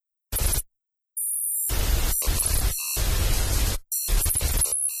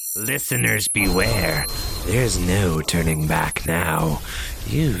Listeners beware, there's no turning back now.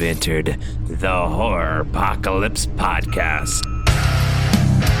 You've entered the Horror Apocalypse Podcast.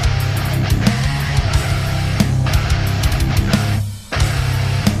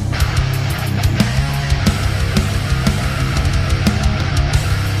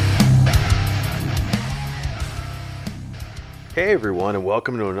 Hey everyone, and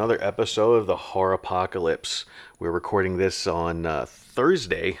welcome to another episode of the Horror Apocalypse. We're recording this on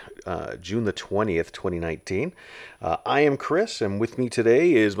Thursday, June the 20th, 2019. I am Chris, and with me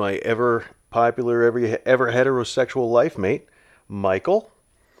today is my ever popular, ever heterosexual life mate, Michael.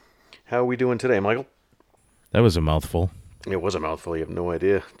 How are we doing today, Michael? That was a mouthful. It was a mouthful, you have no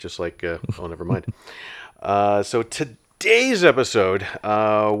idea. Just like, oh, never mind. So today's episode,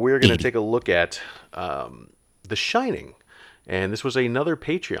 we're going to take a look at The Shining. And this was another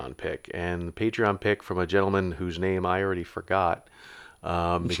Patreon pick, and the Patreon pick from a gentleman whose name I already forgot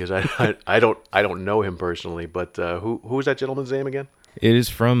because I don't know him personally. But who was that gentleman's name again? It is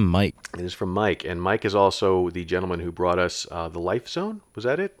from Mike. It is from Mike, and Mike is also the gentleman who brought us The Life Zone. Was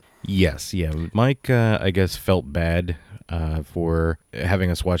that it? Yes, yeah. Mike, I guess, felt bad for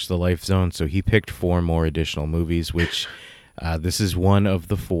having us watch The Life Zone, so he picked 4 more additional movies, which this is one of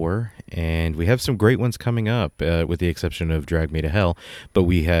the 4, and we have some great ones coming up, with the exception of Drag Me to Hell. But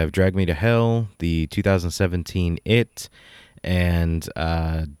we have Drag Me to Hell, the 2017 It, and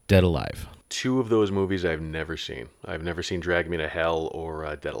Dead Alive. 2 of those movies I've never seen. I've never seen Drag Me to Hell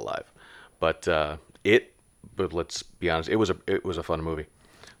or Dead Alive. But but let's be honest, it was a fun movie.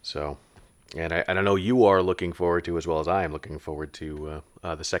 So, and I know you are looking forward to, as well as I am looking forward to,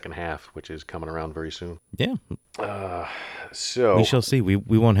 the second half, which is coming around very soon. Yeah. So we shall see. We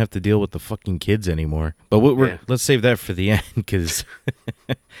won't have to deal with the fucking kids anymore. But let's save that for the end, because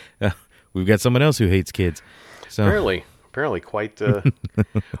we've got someone else who hates kids. So apparently quite.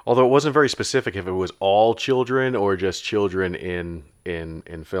 Although it wasn't very specific if it was all children or just children in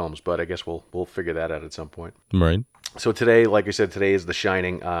films. But I guess we'll figure that out at some point. Right. So today, like I said, today is The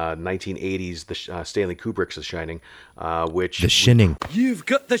Shining, 1980s, Stanley Kubrick's The Shining, which... The Shining. You've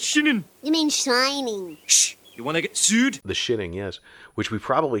got the Shining. You mean shining? Shh! You want to get sued? The Shining, yes. Which we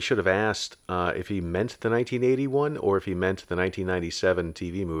probably should have asked if he meant the 1981 or if he meant the 1997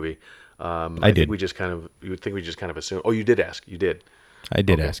 TV movie. I did. You would think we just kind of assumed... Oh, you did ask. You did. I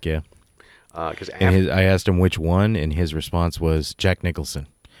did ask, yeah. I asked him which one, and his response was Jack Nicholson.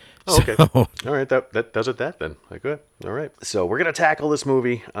 Oh, okay. All right, that does it then. Like, good. All right. So we're going to tackle this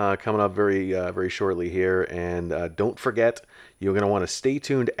movie coming up very shortly here. And don't forget, you're going to want to stay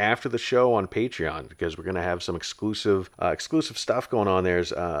tuned after the show on Patreon, because we're going to have some exclusive stuff going on.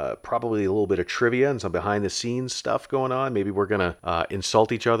 There's probably a little bit of trivia and some behind-the-scenes stuff going on. Maybe we're going to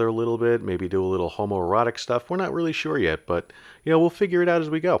insult each other a little bit, maybe do a little homoerotic stuff. We're not really sure yet, but we'll figure it out as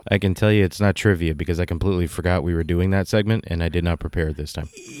we go. I can tell you it's not trivia, because I completely forgot we were doing that segment, and I did not prepare it this time.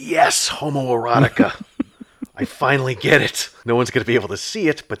 Yes, homoerotica. I finally get it. No one's going to be able to see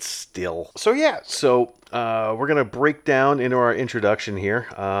it, but still. So we're going to break down into our introduction here,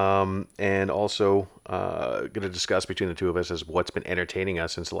 and also going to discuss between the two of us as what's been entertaining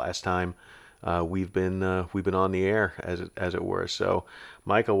us since the last time we've been on the air, as it were. So,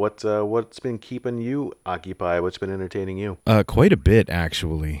 Michael, what's been keeping you occupied? What's been entertaining you? Quite a bit,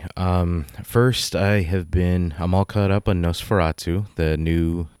 actually. First, I'm all caught up on Nosferatu, the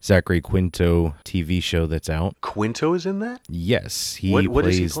new Zachary Quinto TV show that's out. Quinto is in that? Yes, what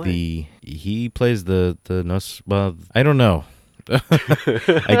plays he plays the I don't know.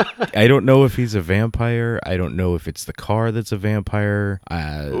 I don't know if he's a vampire. I don't know if it's the car that's a vampire.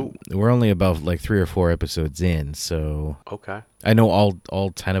 We're only about like 3 or 4 episodes in, so okay. I know all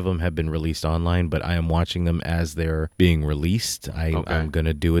 10 of them have been released online, but I am watching them as they're being released. I'm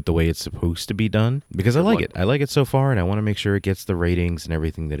gonna do it the way it's supposed to be done, because I like it. I like it so far, and I want to make sure it gets the ratings and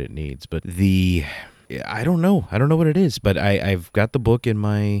everything that it needs. But I don't know what it is, but I've got the book in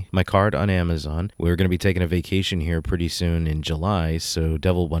my card on Amazon. We're going to be taking a vacation here pretty soon in July, so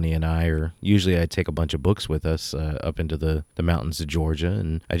Devil Bunny and I usually I take a bunch of books with us up into the mountains of Georgia,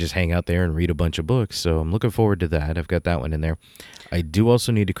 and I just hang out there and read a bunch of books, so I'm looking forward to that. I've got that one in there. I do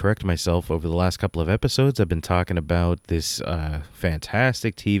also need to correct myself. Over the last couple of episodes, I've been talking about this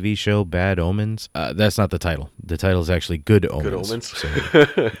fantastic TV show, Bad Omens. That's not the title. The title is actually Good Omens. Good Omens? So,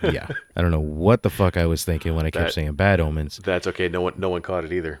 yeah. I don't know what the fuck I was thinking when I kept saying Bad Omens. That's okay. No one caught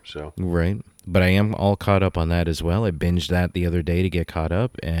it either. So right. But I am all caught up on that as well. I binged that the other day to get caught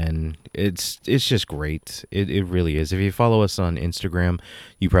up, and it's just great. It really is. If you follow us on Instagram,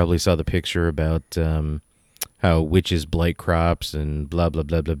 you probably saw the picture about how witches blight crops and blah blah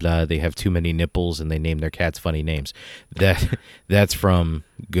blah blah blah. They have too many nipples and they name their cats funny names. That's from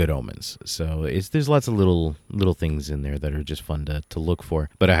Good Omens. So there's lots of little things in there that are just fun to look for.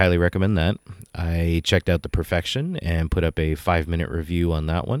 But I highly recommend that. I checked out The Perfection and put up a 5-minute review on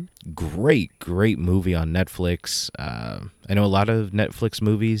that one. Great movie on Netflix. I know a lot of Netflix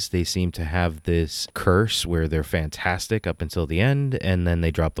movies, they seem to have this curse where they're fantastic up until the end, and then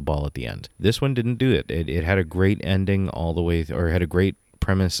they drop the ball at the end. This one didn't do it. It had a great ending all the way, or had a great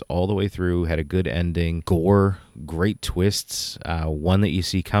premise all the way through, had a good ending, gore, great twists, one that you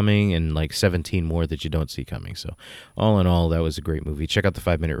see coming, and like 17 more that you don't see coming. So all in all, that was a great movie. Check out the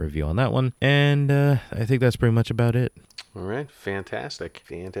 5-minute review on that one, and I think that's pretty much about it. All right, fantastic.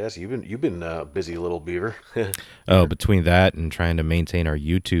 You've been busy, little beaver. Oh, between that and trying to maintain our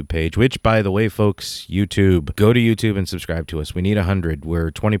YouTube page, which, by the way, folks, YouTube, go to YouTube and subscribe to us. We need 100. We're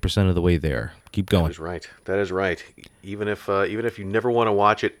 20% of the way there. Keep going. That is right. Even if you never want to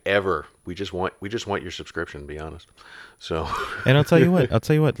watch it ever, we just want your subscription, to be honest. So. And I'll tell you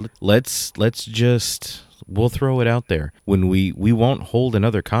what. Let's just. We'll throw it out there. When we won't hold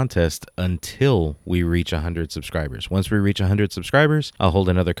another contest until we reach 100 subscribers. Once we reach 100 subscribers, I'll hold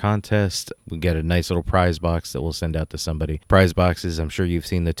another contest. We get a nice little prize box that we'll send out to somebody. Prize boxes, I'm sure you've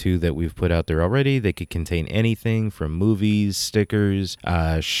seen the 2 that we've put out there already. They could contain anything from movies, stickers,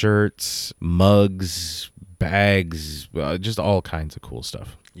 shirts, mugs, bags, just all kinds of cool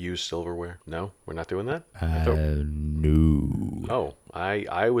stuff. Use silverware? No, we're not doing that? No. Oh,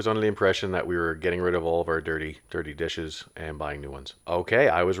 I was under the impression that we were getting rid of all of our dirty dishes and buying new ones. Okay,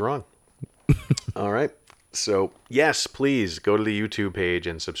 I was wrong. All right. So, yes, please go to the YouTube page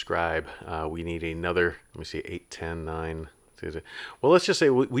and subscribe. We need another, 8, 10, 9... Well, let's just say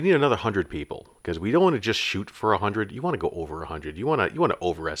we need another 100 people, because we don't want to just shoot for 100. You want to go over 100. You want to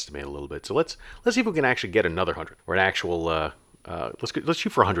overestimate a little bit. So let's see if we can actually get another 100 or an actual. Let's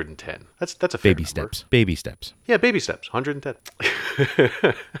shoot for 110. That's a fair baby number. steps. Baby steps. Yeah, baby steps. 110.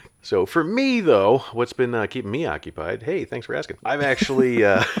 So for me though, what's been keeping me occupied? Hey, thanks for asking. I've actually.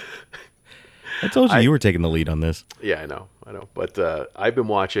 I told you were taking the lead on this. Yeah, I know. But I've been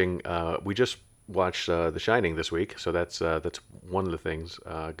watching. We just watched The Shining this week, so that's one of the things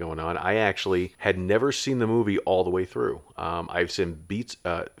going on. I actually had never seen the movie all the way through. I've seen bits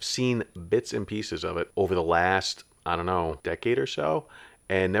and pieces of it over the last, I don't know, decade or so,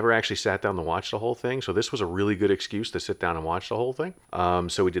 and never actually sat down to watch the whole thing. So this was a really good excuse to sit down and watch the whole thing.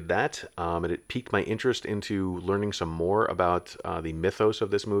 So we did that, and it piqued my interest into learning some more about the mythos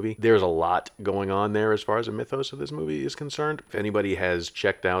of this movie. There's a lot going on there as far as the mythos of this movie is concerned. If anybody has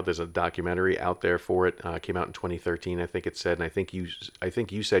checked out, there's a documentary out there for it. Came out in 2013, I think it said, and I think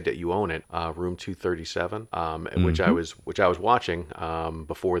you said that you own it, Room 237, which I was watching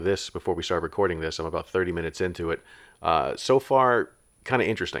before we started recording this. I'm about 30 minutes into it. So far, kind of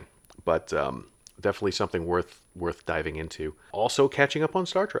interesting, but definitely something worth diving into. Also catching up on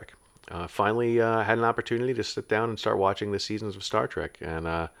Star Trek. Finally had an opportunity to sit down and start watching the seasons of Star Trek,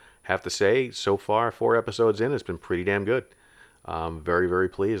 and have to say, so far, 4 episodes in, it's been pretty damn good. Very, very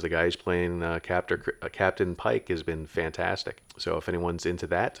pleased. The guy who's playing Captain Pike has been fantastic. So if anyone's into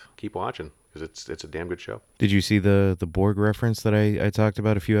that, keep watching, because it's a damn good show. Did you see the Borg reference that I talked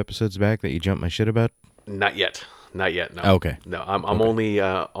about a few episodes back that you jumped my shit about? Not yet. No. Okay. No, I'm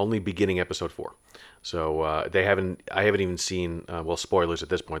okay. only beginning episode 4. So I haven't even seen, spoilers at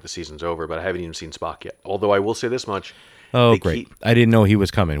this point, the season's over, but I haven't even seen Spock yet. Although I will say this much. Oh, great. I didn't know he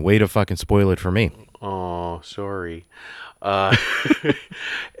was coming. Way to fucking spoil it for me. Oh, sorry.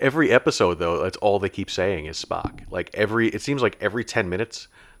 Every episode, though, that's all they keep saying is Spock. It seems like every 10 minutes,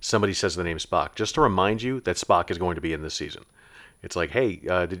 somebody says the name Spock, just to remind you that Spock is going to be in this season. It's like, hey,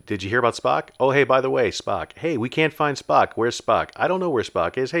 did you hear about Spock? Oh, hey, by the way, Spock. Hey, we can't find Spock. Where's Spock? I don't know where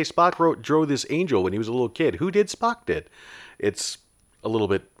Spock is. Hey, Spock drove this angel when he was a little kid. Who did? Spock did. It's a little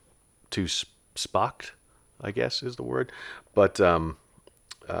bit too Spocked, I guess is the word. But,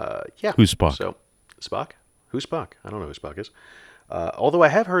 yeah. Who's Spock? So, Spock? Who's Spock? I don't know who Spock is. Although I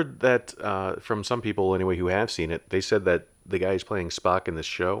have heard that from some people, anyway, who have seen it, they said that the guy who's playing Spock in this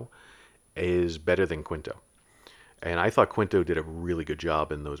show is better than Quinto. And I thought Quinto did a really good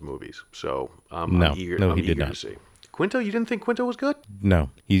job in those movies. So I'm eager to see. Quinto, you didn't think Quinto was good? No,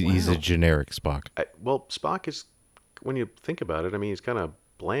 he's a generic Spock. Spock is, when you think about it, I mean, he's kind of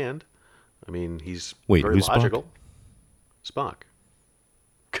bland. I mean, he's very logical. Spock.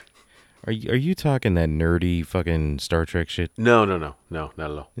 Are you talking that nerdy fucking Star Trek shit? No, not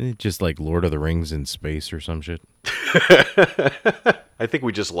at all. Just like Lord of the Rings in space or some shit? I think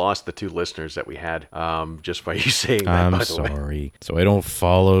we just lost the 2 listeners that we had just by you saying that. I'm by the way. sorry. So I don't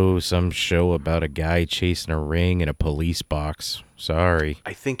follow some show about a guy chasing a ring in a police box. Sorry.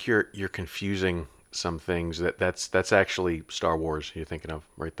 I think you're confusing some things. That's actually Star Wars you're thinking of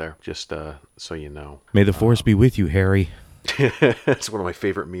right there. Just so you know. May the force be with you, Harry. It's one of my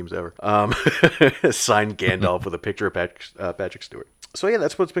favorite memes ever. Signed Gandalf with a picture of Patrick Stewart. So yeah,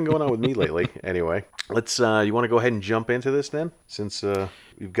 that's what's been going on with me lately. Anyway, let's. You want to go ahead and jump into this then, since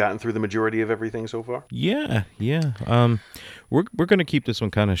we've gotten through the majority of everything so far. Yeah. We're gonna keep this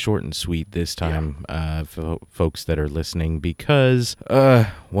one kind of short and sweet this time, for folks that are listening, because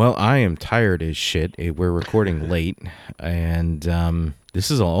well, I am tired as shit. We're recording late, and this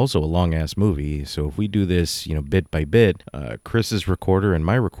is also a long-ass movie, so if we do this, bit by bit, Chris's recorder and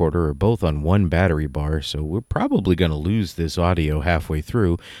my recorder are both on one battery bar, so we're probably going to lose this audio halfway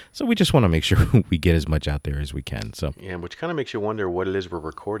through, so we just want to make sure we get as much out there as we can. So yeah, which kind of makes you wonder what it is we're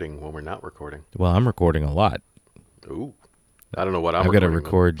recording when we're not recording. Well, I'm recording a lot. Ooh. I don't know what I got to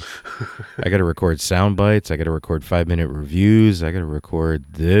record. I got to record sound bites. I got to record 5-minute reviews. I got to record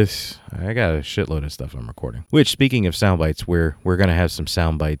this. I got a shitload of stuff I'm recording. Which, speaking of sound bites, we're gonna have some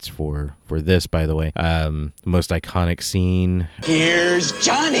sound bites for this. By the way, the most iconic scene. Here's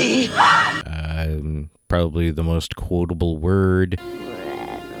Johnny. Probably the most quotable word.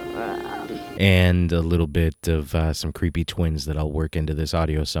 And a little bit of some creepy twins that I'll work into this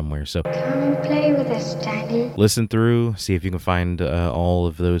audio somewhere. So come and play with us, Danny. Listen through, see if you can find all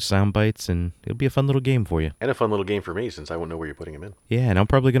of those sound bites, and it'll be a fun little game for you. And a fun little game for me, since I won't know where you're putting them in. Yeah, and I'm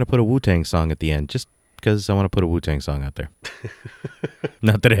probably going to put a Wu-Tang song at the end, just because I want to put a Wu-Tang song out there.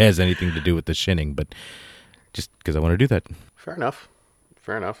 Not that it has anything to do with the shinning, but just because I want to do that. Fair enough.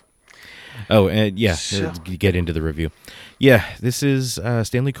 Oh, and get into the review. Yeah, this is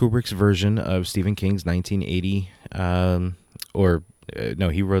Stanley Kubrick's version of Stephen King's 1980, no,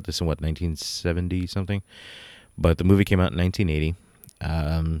 he wrote this in 1970 something, but the movie came out in 1980.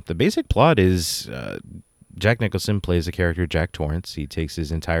 The basic plot is Jack Nicholson plays the character Jack Torrance. He takes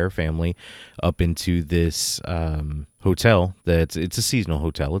his entire family up into this hotel. It's a seasonal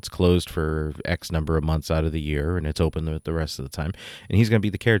hotel. It's closed for X number of months out of the year, and it's open the rest of the time. And he's going to be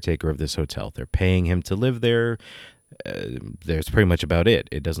the caretaker of this hotel. They're paying him to live there. There's pretty much about it.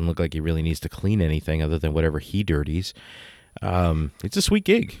 It doesn't look like he really needs to clean anything other than whatever he dirties. It's a sweet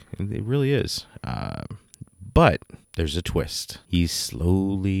gig. It really is. But there's a twist. He's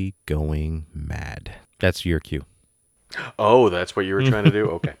slowly going mad. That's your cue. Oh, that's what you were trying to do?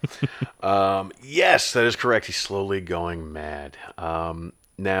 Okay. Yes, that is correct. He's slowly going mad.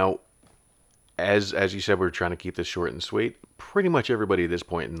 Now, as you said, we're trying to keep this short and sweet. Pretty much everybody at this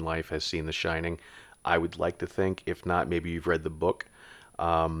point in life has seen The Shining. I would like to think. If not, maybe you've read the book.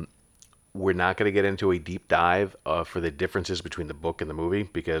 We're not going to get into a deep dive for the differences between the book and the movie,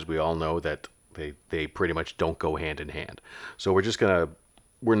 because we all know that they pretty much don't go hand in hand. So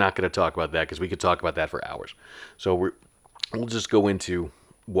we're not going to talk about that, because we could talk about that for hours. So we'll just go into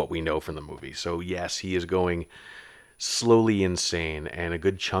what we know from the movie. So yes, he is going slowly insane, and a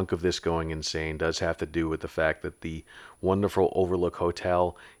good chunk of this going insane does have to do with the fact that the wonderful Overlook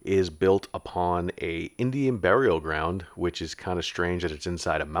Hotel is built upon a Indian burial ground, which is kind of strange that it's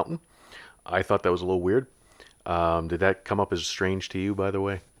inside a mountain. I thought that was a little weird. Did that come up as strange to you, by the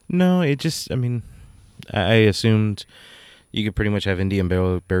way? No, I assumed you could pretty much have Indian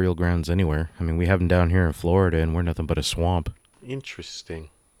burial grounds anywhere. I mean, we have them down here in Florida, and we're nothing but a swamp.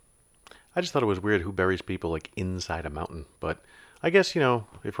 Interesting. I just thought it was weird who buries people like inside a mountain. But I guess,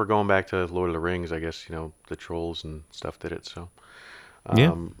 if we're going back to Lord of the Rings, I guess, the trolls and stuff did it. So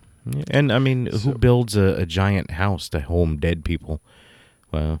yeah. And I mean, who builds a giant house to home dead people?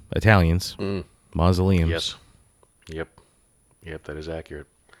 Well, Italians. Mausoleums. Yes. Yep, that is accurate.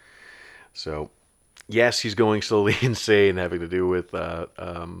 So yes, he's going slowly insane, having to do with the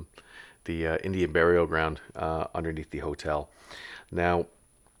Indian burial ground underneath the hotel. Now,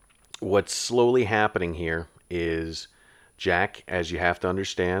 what's slowly happening here is Jack, as you have to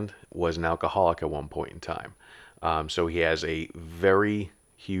understand, was an alcoholic at one point in time. So he has a very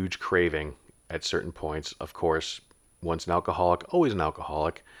huge craving at certain points. Of course, once an alcoholic, always an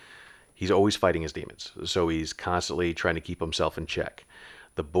alcoholic. He's always fighting his demons. So he's constantly trying to keep himself in check.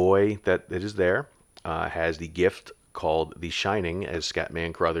 The boy that is there has the gift called The Shining, as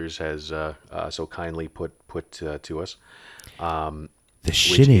Scatman Crothers has so kindly put to us. The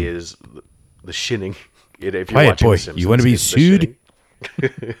Shining. Which is the Shining. If you're Quiet, watching boy. The Simpsons, You want to be it's The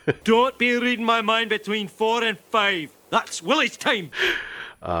sued? Don't be reading my mind between 4 and 5. That's Willie's time.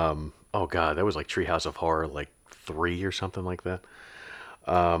 Oh God, that was like Treehouse of Horror, like 3 or something like that.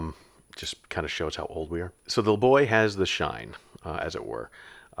 just kind of shows how old we are. So the boy has the shine, as it were.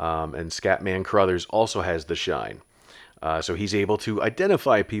 And Scatman Crothers also has the shine. So he's able to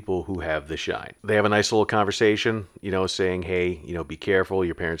identify people who have the shine. They have a nice little conversation, saying, hey, be careful.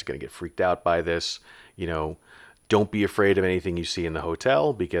 Your parents are going to get freaked out by this. Don't be afraid of anything you see in the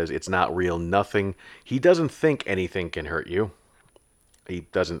hotel because it's not real. Nothing. He doesn't think anything can hurt you. He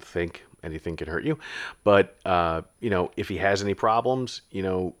doesn't think anything can hurt you. But, if he has any problems,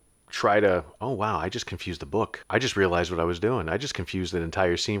 try to, oh, wow, I just confused the book. I just realized what I was doing. I just confused an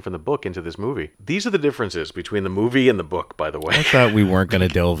entire scene from the book into this movie. These are the differences between the movie and the book, by the way. I thought we weren't going to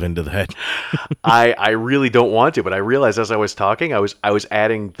delve into that. I really don't want to, but I realized as I was talking, I was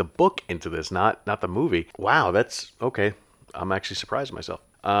adding the book into this, not the movie. Wow, that's okay. I'm actually surprised myself.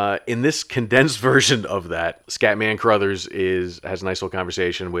 In this condensed version of that, Scatman Crothers has a nice little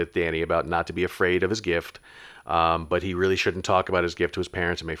conversation with Danny about not to be afraid of his gift. But he really shouldn't talk about his gift to his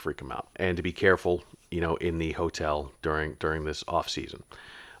parents. It may freak him out. And to be careful, in the hotel during this off season.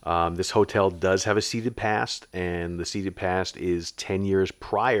 This hotel does have a seated past, and the seated past is 10 years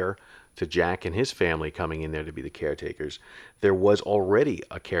prior to Jack and his family coming in there to be the caretakers. There was already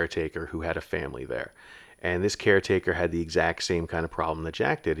a caretaker who had a family there. And this caretaker had the exact same kind of problem that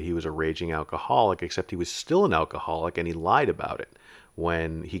Jack did. He was a raging alcoholic, except he was still an alcoholic, and he lied about it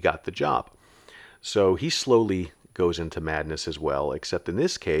when he got the job. So he slowly goes into madness as well, except in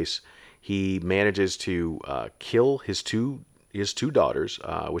this case, he manages to kill his two daughters,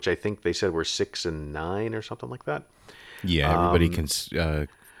 which I think they said were 6 and 9 or something like that. Yeah, everybody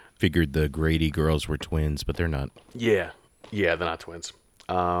figured the Grady girls were twins, but they're not. Yeah, they're not twins.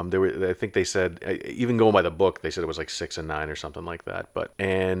 I think they said, even going by the book, they said it was like 6 and 9 or something like that.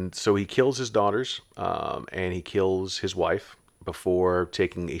 And so he kills his daughters, and he kills his wife before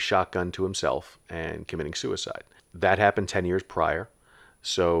taking a shotgun to himself and committing suicide. That happened 10 years prior.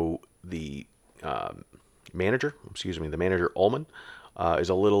 So the manager Ullman, is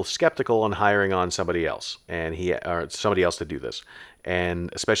a little skeptical on hiring on somebody else, or somebody else to do this,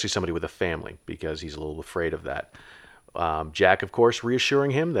 and especially somebody with a family, because he's a little afraid of that. Jack, of course, reassuring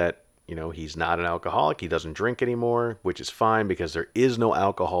him that he's not an alcoholic, he doesn't drink anymore, which is fine because there is no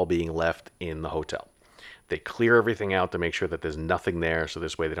alcohol being left in the hotel. They clear everything out to make sure that there's nothing there, so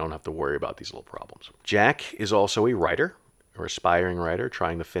this way they don't have to worry about these little problems. Jack is also a writer, or aspiring writer,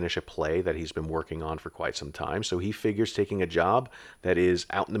 trying to finish a play that he's been working on for quite some time. So he figures taking a job that is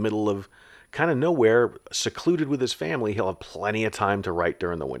out in the middle of kind of nowhere, secluded with his family, he'll have plenty of time to write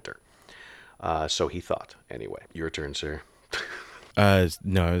during the winter. So he thought. Anyway, your turn, sir.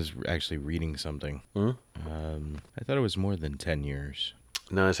 No, I was actually reading something. I thought it was more than 10 years.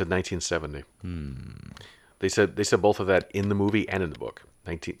 No, I said 1970. They said both of that in the movie and in the book.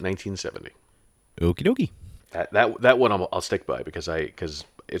 1970. Okie dokie. That one I'll stick by because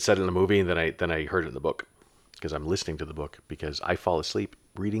it said in the movie and then I heard it in the book because I'm listening to the book because I fall asleep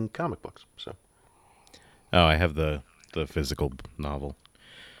reading comic books. So. Oh, I have the physical novel.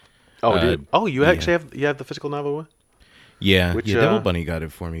 Oh, dude. Oh, you actually have the physical novel? Yeah, Devil Bunny got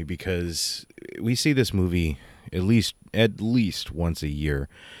it for me because we see this movie at least once a year.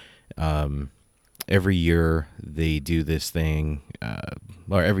 Every year they do this thing,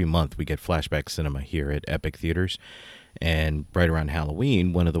 or every month we get flashback cinema here at Epic Theaters. And right around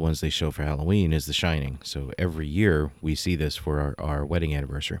Halloween, one of the ones they show for Halloween is The Shining. So every year we see this for our wedding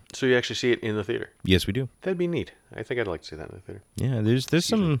anniversary. So you actually see it in the theater? Yes, we do. That'd be neat. I think I'd like to see that in the theater. Yeah, there's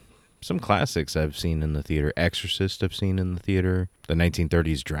some classics I've seen in the theater. Exorcist I've seen in the theater. The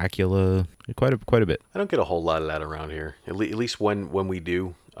 1930s Dracula, quite a bit. I don't get a whole lot of that around here. At least when we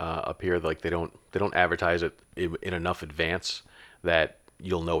do up here, like they don't advertise it in enough advance that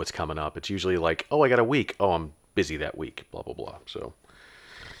you'll know it's coming up. It's usually like, oh, I got a week. Oh, I'm busy that week. Blah blah blah. So.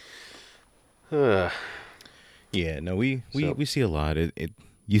 Yeah, no, we see a lot.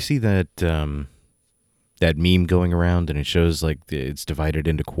 You see that that meme going around, and it shows like it's divided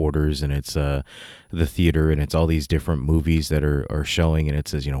into quarters, and it's the theater, and it's all these different movies that are showing, and it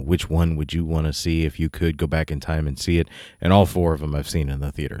says, which one would you want to see if you could go back in time and see it? And all 4 of them I've seen in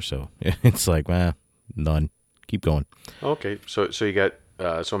the theater, so it's like, none. Keep going. Okay, so you got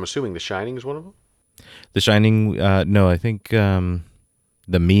so I'm assuming The Shining is one of them. The Shining, no, I think the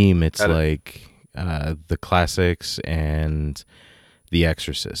meme. It's like the classics and The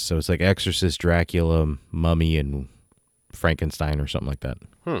Exorcist. So it's like Exorcist, Dracula, Mummy, and Frankenstein or something like that.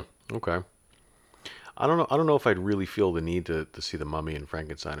 Okay. I don't know if I'd really feel the need to see the Mummy and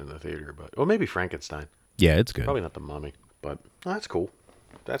Frankenstein in the theater, but maybe Frankenstein. Yeah, it's good. Probably not the Mummy, but that's cool.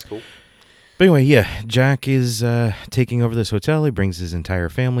 That's cool. But anyway, yeah, Jack is taking over this hotel. He brings his entire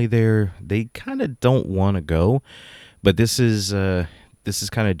family there. They kind of don't want to go, but this is this is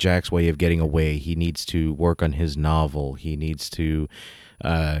kind of Jack's way of getting away. He needs to work on his novel. He needs to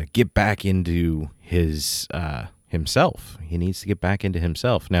get back into his himself. He needs to get back into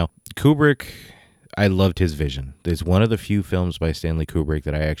himself. Now, Kubrick, I loved his vision. There's one of the few films by Stanley Kubrick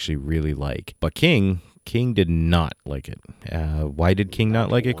that I actually really like. But King did not like it. Why did King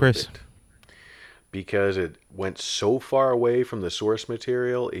not like it, Chris? Because it went so far away from the source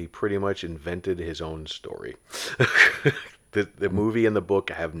material, he pretty much invented his own story. The movie and the book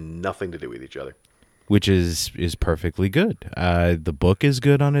have nothing to do with each other. Which is perfectly good. The book is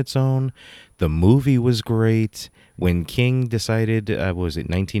good on its own. The movie was great. When King decided, was it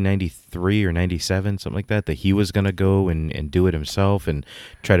 1993 or 97, something like that he was going to go and do it himself and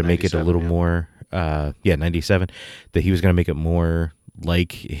try to make it a little more, 97, that he was going to make it more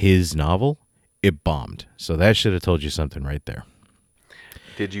like his novel, it bombed. So that should have told you something right there.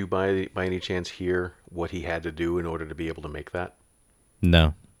 Did you by any chance hear what he had to do in order to be able to make that?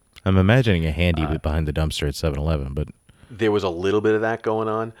 No. I'm imagining a handy behind the dumpster at 7-Eleven, but... There was a little bit of that going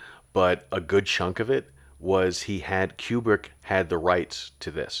on, but a good chunk of it was Kubrick had the rights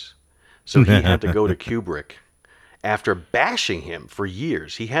to this. So he had to go to Kubrick. After bashing him for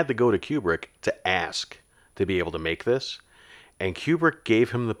years, he had to go to Kubrick to ask to be able to make this. And Kubrick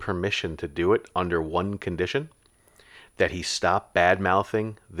gave him the permission to do it under one condition, that he stopped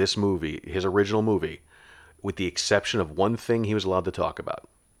bad-mouthing this movie, his original movie, with the exception of one thing he was allowed to talk about.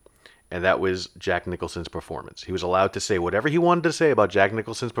 And that was Jack Nicholson's performance. He was allowed to say whatever he wanted to say about Jack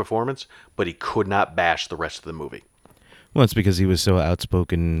Nicholson's performance, but he could not bash the rest of the movie. Well, it's because he was so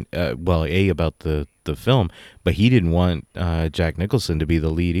outspoken, about the film, but he didn't want Jack Nicholson to be the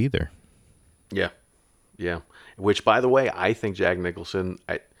lead either. Yeah. Which, by the way, I think Jack Nicholson,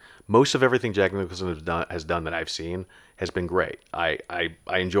 most of everything Jack Nicholson has done that I've seen has been great. I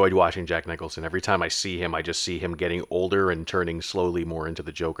enjoyed watching Jack Nicholson. Every time I see him, I just see him getting older and turning slowly more into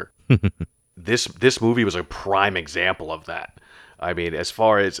the Joker. This movie was a prime example of that. I mean, as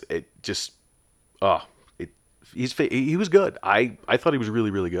far as it just, he was good. I thought he was really,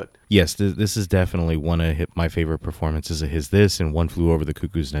 really good. Yes, this is definitely one of my favorite performances of his. This and One Flew Over the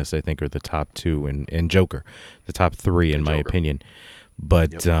Cuckoo's Nest, I think, are the top two, and Joker, the top three in my opinion.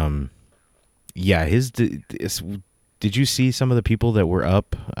 But did you see some of the people that were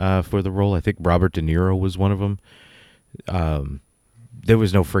up for the role? I think Robert De Niro was one of them. There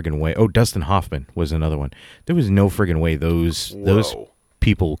was no friggin' way. Oh, Dustin Hoffman was another one. There was no friggin' way those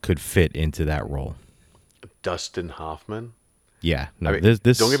people could fit into that role. Dustin Hoffman? Yeah. No, I mean,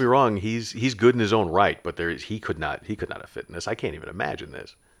 this. Don't get me wrong. He's good in his own right, but he could not have fit in this. I can't even imagine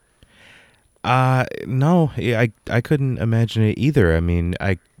this. No, I couldn't imagine it either. I mean,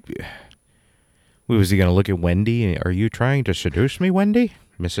 was he going to look at Wendy? Are you trying to seduce me, Wendy?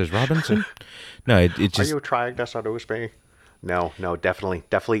 Mrs. Robinson? No, it just... Are you trying to seduce me? No, definitely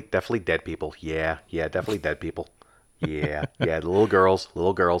dead people. Yeah, definitely dead people. Yeah, little girls.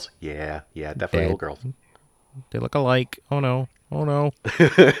 Yeah, definitely little girls. They look alike. Oh no.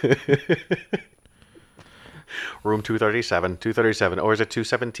 Room 237, or is it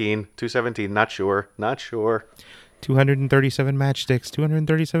 217? 217, not sure. 237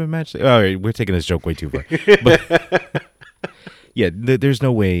 matchsticks. All right, we're taking this joke way too far. But, yeah, there's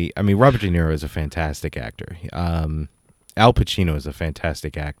no way. I mean, Robert De Niro is a fantastic actor. Al Pacino is a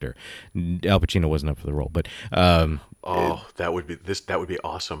fantastic actor. Al Pacino wasn't up for the role, but that would be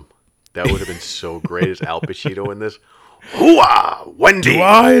awesome. That would have been so great as Al Pacino in this. Hooah, Wendy! Do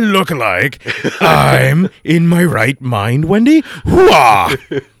I look like I'm in my right mind, Wendy?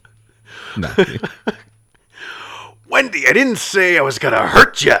 Hooah! No. Wendy, I didn't say I was gonna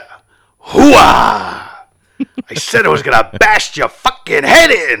hurt you. Hooah! I said I was gonna bash your fucking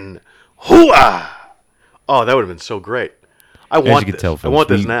head in. Hooah! Oh, that would have been so great. I want this. Tell, folks, I want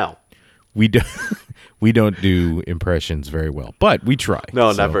this now. We don't do impressions very well, but we try.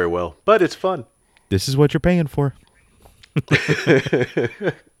 No, not very well, but it's fun. This is what you're paying for.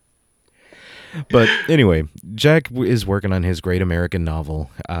 But anyway, Jack is working on his great American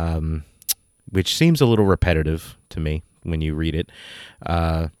novel, which seems a little repetitive to me when you read it.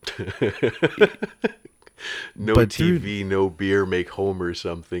 No TV, no beer, make Homer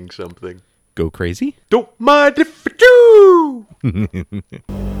something. Go crazy? Don't mind if I do!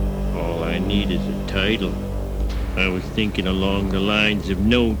 All I need is a title. I was thinking along the lines of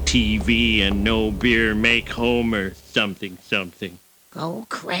no TV and no beer, make Homer something. Go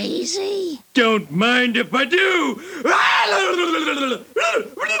crazy? Don't mind if I do!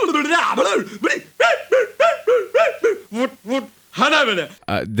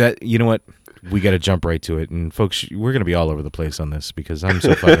 That, you know what? We got to jump right to it. And folks, we're going to be all over the place on this because I'm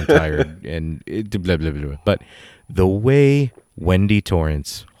so fucking tired. And blah, blah, blah. But the way Wendy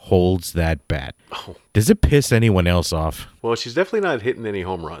Torrance holds that bat. Oh. Does it piss anyone else off? Well, she's definitely not hitting any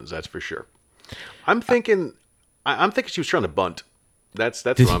home runs, that's for sure. I'm thinking she was trying to bunt. That's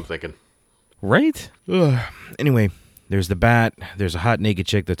what I'm thinking. Right? Ugh. Anyway, there's the bat. There's a hot naked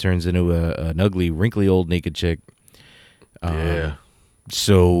chick that turns into an ugly, wrinkly old naked chick. Yeah.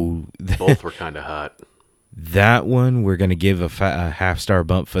 So Both were kind of hot. That one we're going to give a half-star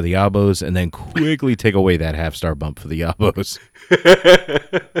bump for the Abos and then quickly take away that half-star bump for the Abos.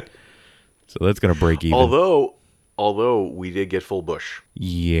 So that's going to break even. Although we did get full bush.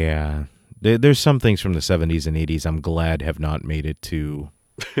 Yeah. There's some things from the 70s and 80s I'm glad have not made it to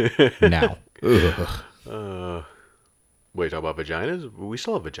now. Wait, talk about vaginas? We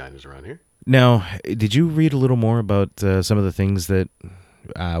still have vaginas around here. Now, did you read a little more about some of the things that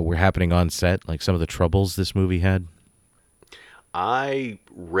were happening on set, like some of the troubles this movie had? I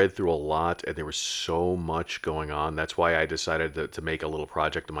read through a lot, and there was so much going on. That's why I decided to make a little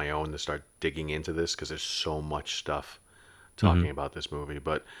project of my own to start digging into this, because there's so much stuff talking about this movie.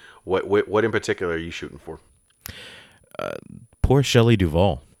 But what in particular are you shooting for? Poor Shelley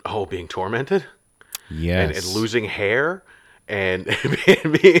Duvall. Oh, being tormented? Yes. And losing hair? And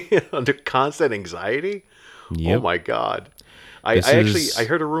being under constant anxiety? Yep. Oh, my God. I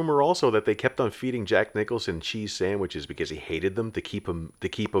heard a rumor also that they kept on feeding Jack Nicholson cheese sandwiches because he hated them to keep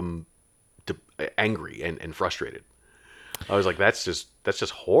him angry and frustrated. I was like, that's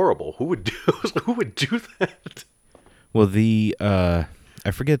just horrible. Who would do that? Well,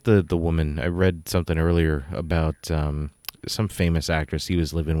 I forget the woman. I read something earlier about some famous actress he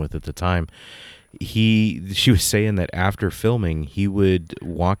was living with at the time. She was saying that after filming, he would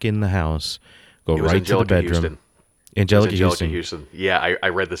walk in the house, go right to the bedroom. Houston. Angelica Houston. Yeah, I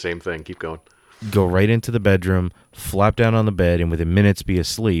read the same thing. Keep going. Go right into the bedroom, flop down on the bed, and within minutes be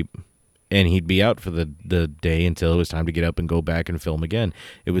asleep. And he'd be out for the day until it was time to get up and go back and film again.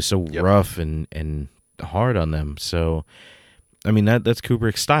 It was so rough and hard on them. So, I mean, that's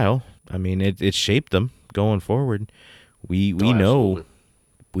Kubrick's style. I mean, it shaped them going forward. We know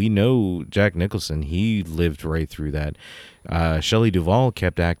Jack Nicholson. He lived right through that. Shelley Duvall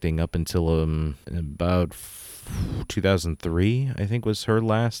kept acting up until about 2003, I think, was her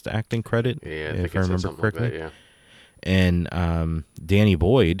last acting credit. Yeah, if I remember correctly. Like that, yeah. And Danny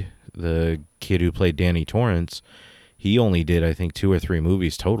Boyd, the kid who played Danny Torrance, he only did, I think, 2 or 3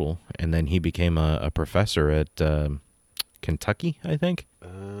 movies total, and then he became a professor at Kentucky, I think.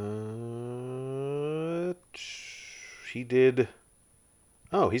 He did.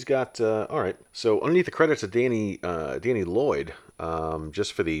 Oh, he's got. All right. So underneath the credits of Danny Lloyd,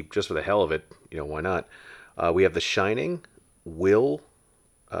 just for the hell of it, why not? We have The Shining, Will,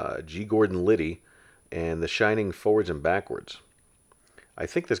 G. Gordon Liddy, and The Shining Forwards and Backwards. I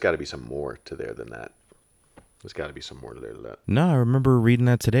think there's got to be some more to there than that. There's got to be some more to there than that. No, I remember reading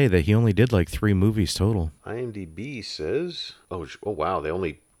that today, that he only did like 3 movies total. IMDb says, oh wow, they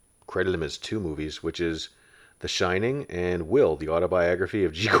only credit him as 2 movies, which is The Shining and Will, the autobiography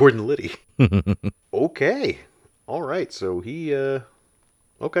of G. Gordon Liddy. Okay. All right. So he,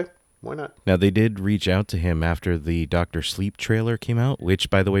 okay. Why not? Now, they did reach out to him after the Dr. Sleep trailer came out,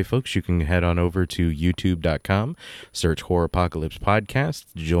 which, by the way, folks, you can head on over to youtube.com, search Horror Apocalypse Podcast,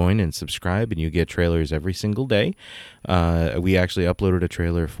 join and subscribe, and you get trailers every single day. We actually uploaded a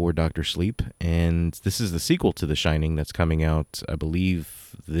trailer for Dr. Sleep, and this is the sequel to The Shining that's coming out, I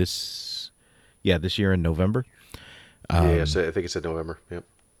believe, this year in November. Yes, I think it said November, yep.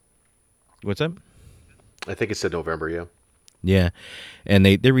 What's that? I think it said November, yeah. Yeah, and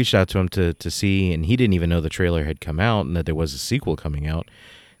they reached out to him to see, and he didn't even know the trailer had come out and that there was a sequel coming out.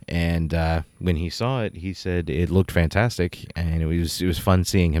 And when he saw it, he said it looked fantastic, and it was fun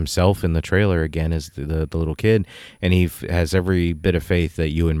seeing himself in the trailer again as the little kid. And he has every bit of faith that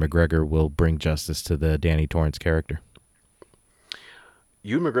Ewan McGregor will bring justice to the Danny Torrance character.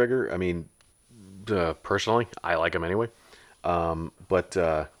 Ewan McGregor, I mean, personally, I like him anyway. But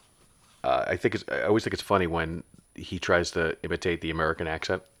I always think it's funny when he tries to imitate the American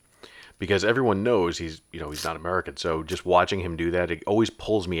accent, because everyone knows he's not American. So just watching him do that, it always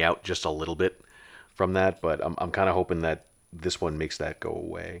pulls me out just a little bit from that. But I'm kind of hoping that this one makes that go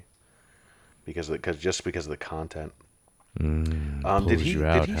away because of the content.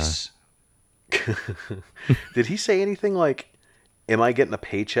 Did he say anything like, "Am I getting a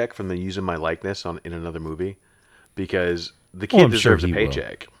paycheck from them using my likeness in another movie?" Because the kid deserves a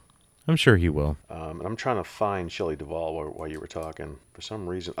paycheck. I'm sure he will. And I'm trying to find Shelley Duvall while you were talking. For some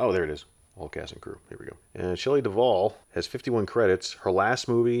reason... Oh, there it is. All cast and crew. Here we go. And Shelley Duvall has 51 credits. Her last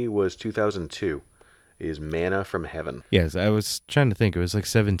movie was 2002. It is Manna from Heaven. Yes, I was trying to think. It was like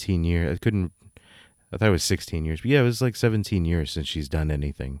 17 years. I thought it was 16 years. But yeah, it was like 17 years since she's done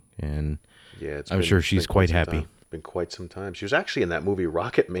anything. And I'm sure she's quite happy. Been quite some time. She was actually in that movie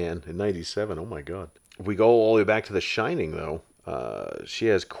Rocket Man in 97. Oh my God. If we go all the way back to The Shining, though, she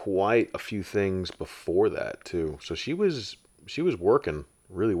has quite a few things before that too. So she was working,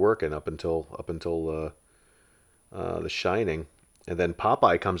 really working up until The Shining, and then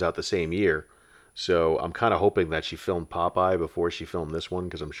Popeye comes out the same year. So I'm kind of hoping that she filmed Popeye before she filmed this one,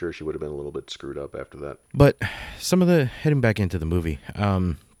 because I'm sure she would have been a little bit screwed up after that. But heading back into the movie,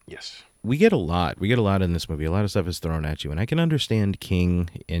 yes, we get a lot in this movie. A lot of stuff is thrown at you, and I can understand King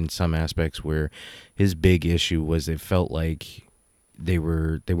in some aspects where his big issue was it felt like they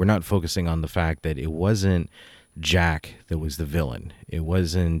were not focusing on the fact that it wasn't Jack that was the villain. It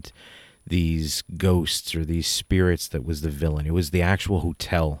wasn't these ghosts or these spirits that was the villain. It was the actual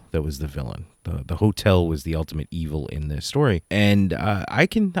hotel that was the villain. The hotel was the ultimate evil in this story, and I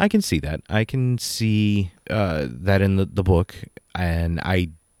can see that. I can see that in the book, and I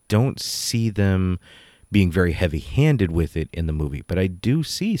don't see them being very heavy-handed with it in the movie, but I do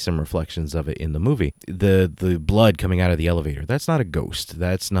see some reflections of it in the movie. The blood coming out of the elevator, that's not a ghost.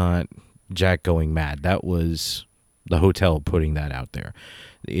 That's not Jack going mad. That was the hotel putting that out there.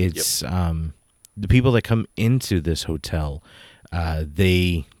 It's the people that come into this hotel,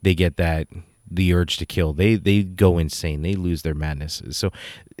 they get the urge to kill. They go insane. They lose their madness. So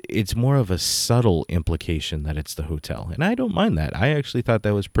it's more of a subtle implication that it's the hotel, and I don't mind that. I actually thought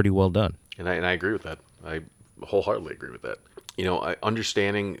that was pretty well done. And I agree with that. I wholeheartedly agree with that.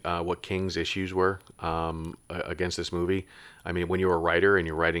 Understanding what King's issues were against this movie. I mean, when you're a writer and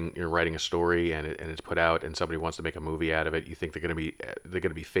you're writing a story and it's put out and somebody wants to make a movie out of it, you think they're going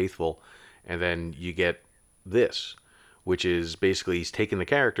to be faithful, and then you get this, which is basically he's taking the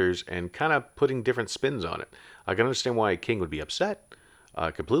characters and kind of putting different spins on it. I can understand why King would be upset,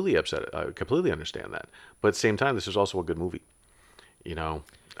 completely upset. I completely understand that, but at the same time, this is also a good movie.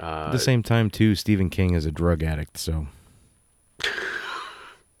 At the same time, too, Stephen King is a drug addict, so.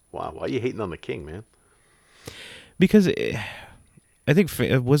 Wow, why are you hating on the King, man? Because I think,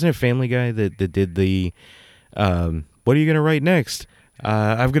 wasn't it Family Guy that did the, what are you going to write next?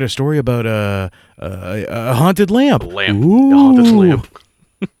 I've got a story about a haunted lamp. A haunted lamp.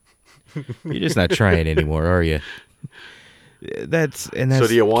 You're just not trying anymore, are you? That's so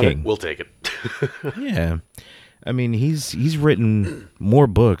do you want King. it? We'll take it. Yeah. I mean, he's written more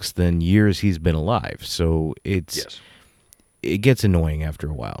books than years he's been alive, so it gets annoying after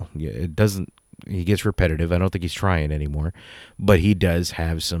a while. He gets repetitive. I don't think he's trying anymore, but he does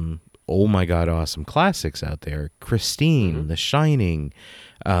have some, oh my God, awesome classics out there. Christine, The Shining,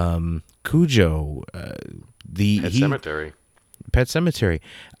 Cujo, Pet Sematary.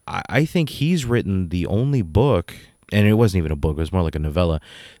 I think he's written the only book, and it wasn't even a book, it was more like a novella,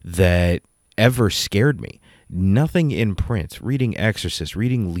 that ever scared me. Nothing in print, reading Exorcist,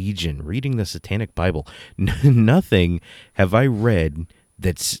 reading Legion, reading the Satanic Bible, nothing have I read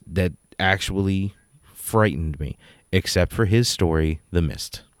that actually frightened me, except for his story, The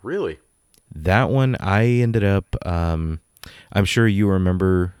Mist. Really? That one, I ended up, I'm sure you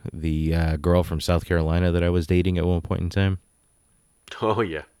remember the girl from South Carolina that I was dating at one point in time. Oh,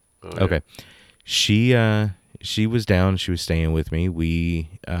 yeah. Okay. She was down. She was staying with me. We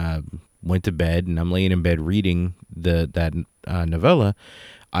went to bed, and I'm laying in bed reading that novella.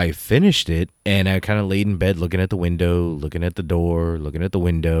 I finished it, and I kind of laid in bed looking at the window, looking at the door, looking at the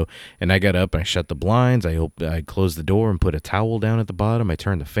window, and I got up and I shut the blinds. I closed the door and put a towel down at the bottom. I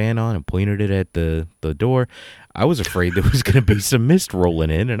turned the fan on and pointed it at the door. I was afraid there was going to be some mist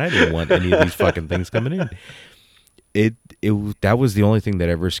rolling in, and I didn't want any of these fucking things coming in. That was the only thing that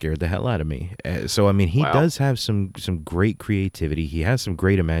ever scared the hell out of me. So I mean, he does have some great creativity. He has some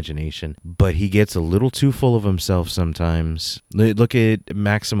great imagination, but he gets a little too full of himself sometimes. Look at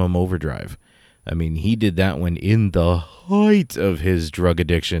Maximum Overdrive. I mean, he did that one in the height of his drug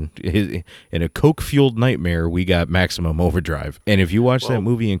addiction. In a coke-fueled nightmare, we got Maximum Overdrive. And if you watch that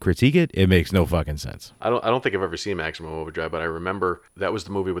movie and critique it, it makes no fucking sense. I don't think I've ever seen Maximum Overdrive, but I remember that was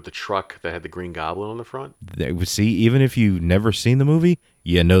the movie with the truck that had the Green Goblin on the front. See, even if you've never seen the movie,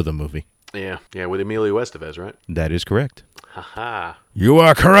 you know the movie. Yeah, with Emilio Estevez, right? That is correct. Ha-ha. You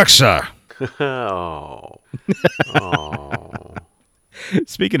are correct, sir. Oh.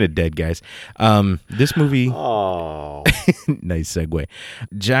 Speaking of dead guys, this movie... Oh. Nice segue.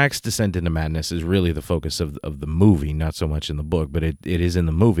 Jack's descent into madness is really the focus of the movie, not so much in the book, but it is in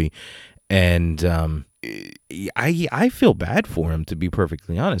the movie. And I feel bad for him, to be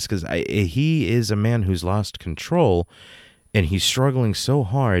perfectly honest, because he is a man who's lost control, and he's struggling so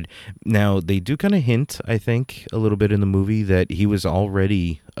hard. Now, they do kind of hint, I think, a little bit in the movie that he was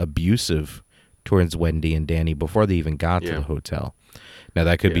already abusive towards Wendy and Danny before they even got to the hotel. Now,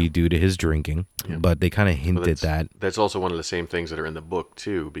 that could be due to his drinking, but they kind of hinted that. That's also one of the same things that are in the book,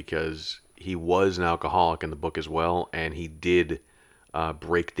 too, because he was an alcoholic in the book as well, and he did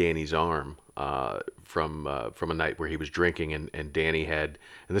break Danny's arm from a night where he was drinking, and Danny had,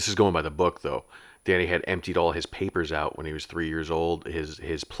 and this is going by the book, though, Danny had emptied all his papers out when he was 3 years old,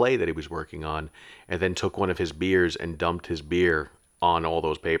 his play that he was working on, and then took one of his beers and dumped his beer on all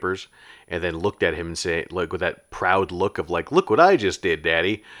those papers, and then looked at him and said, like, with that proud look of like, look what I just did,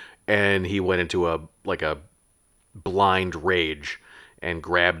 Daddy. And he went into a blind rage and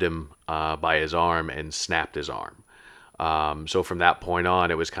grabbed him by his arm and snapped his arm. So from that point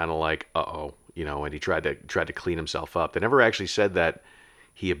on, it was kind of like, uh-oh, and he tried to clean himself up. They never actually said that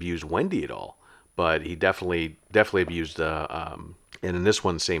he abused Wendy at all, but he definitely abused, and in this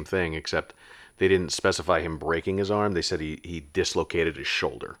one, same thing, except they didn't specify him breaking his arm. They said he dislocated his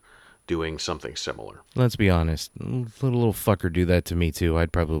shoulder doing something similar. Let's be honest. Let a little fucker do that to me, too.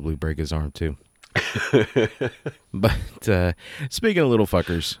 I'd probably break his arm, too. But speaking of little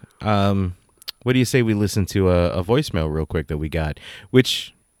fuckers, what do you say we listen to a voicemail real quick that we got?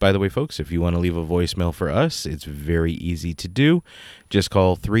 Which, by the way, folks, if you want to leave a voicemail for us, it's very easy to do. Just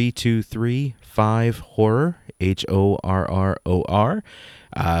call 323-5-HORROR, HORROR.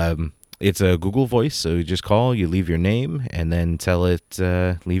 It's a Google Voice, so you just call, you leave your name, and then tell it,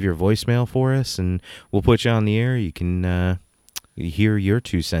 leave your voicemail for us, and we'll put you on the air. You can hear your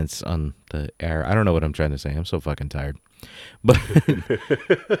 2 cents on the air. I don't know what I'm trying to say. I'm so fucking tired. But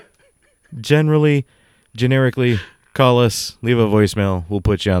generically, call us, leave a voicemail. We'll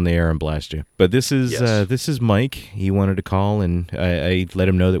put you on the air and blast you. But this is Mike. He wanted to call, and I let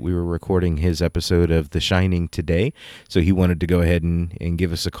him know that we were recording his episode of The Shining today. So he wanted to go ahead and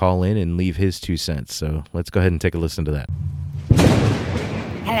give us a call in and leave his 2 cents. So let's go ahead and take a listen to that.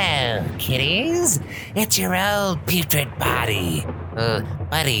 Hello, kitties. It's your old putrid buddy, the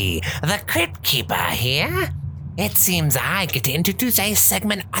Crypt Keeper here. It seems I get to introduce a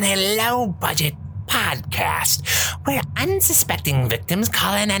segment on a low-budget podcast where unsuspecting victims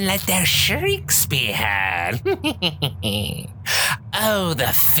call in and let their shrieks be heard. Oh, the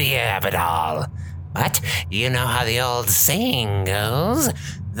fear of it all. But you know how the old saying goes,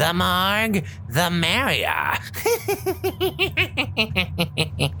 the morgue, the merrier.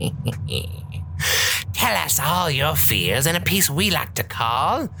 Tell us all your fears in a piece we like to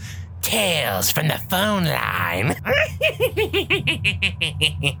call Tales from the Phone Line.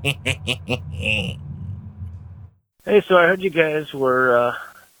 Hey, so I heard you guys were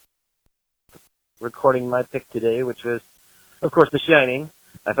recording my pick today, which was, of course, The Shining.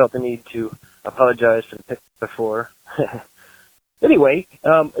 I felt the need to apologize for the pick before. Anyway,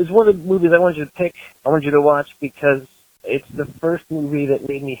 it's one of the movies I wanted you to pick. I wanted you to watch because it's the first movie that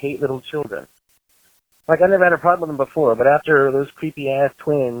made me hate little children. Like, I never had a problem with them before, but after those creepy-ass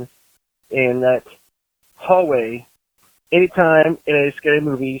twins in that hallway, anytime in a scary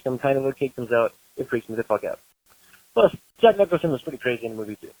movie some tiny little kid comes out, it freaks me the fuck out. Plus, Jack Nicholson was pretty crazy in the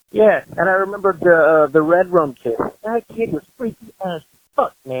movie, too. Yeah, and I remember the Red Rum kid. That kid was freaky as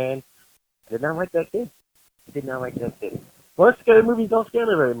fuck, man. I did not like that kid. Well, scary movies don't scare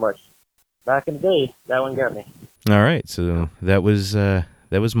me very much. Back in the day, that one got me. All right, so that was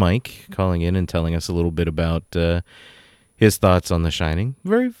Mike calling in and telling us a little bit about his thoughts on The Shining.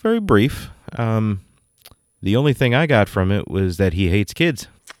 Very, very brief. The only thing I got from it was that he hates kids.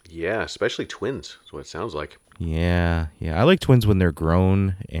 Yeah, especially twins, is what it sounds like. Yeah. I like twins when they're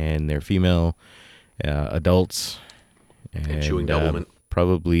grown and they're female adults. And chewing doublemint.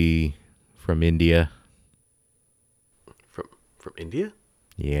 Probably from India. From India?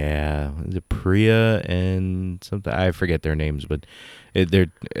 Yeah, is it Priya and something? I forget their names, but it's a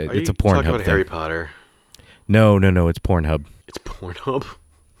Pornhub. Are you talking about Harry Potter? No, it's Pornhub. It's Pornhub?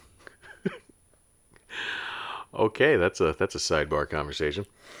 Okay, that's a sidebar conversation.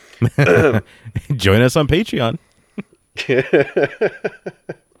 Join us on Patreon.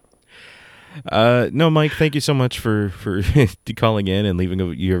 No, Mike, thank you so much for calling in and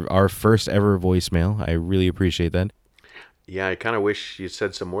leaving our first ever voicemail. I really appreciate that. Yeah, I kind of wish you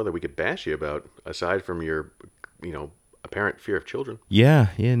said some more that we could bash you about, aside from your, apparent fear of children. Yeah.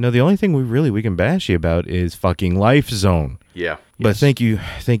 No, the only thing we can bash you about is fucking Life Zone. Yeah. But thank you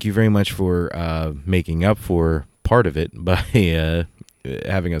very much for making up for part of it by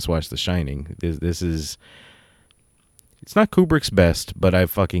having us watch The Shining. This is... It's not Kubrick's best, but I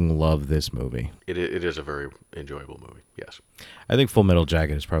fucking love this movie. It is a very enjoyable movie, yes. I think Full Metal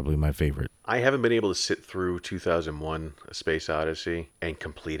Jacket is probably my favorite. I haven't been able to sit through 2001: A Space Odyssey and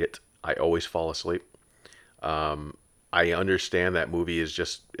complete it. I always fall asleep. I understand that movie is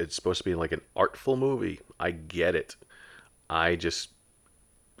it's supposed to be like an artful movie. I get it. It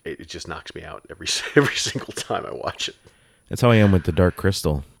just knocks me out every single time I watch it. That's how I am with The Dark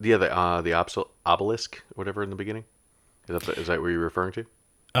Crystal. Yeah, the obelisk, whatever in the beginning. Is that what you're referring to?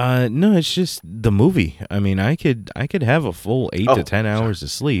 No, it's just the movie. I mean, I could have a full 8 to 10 hours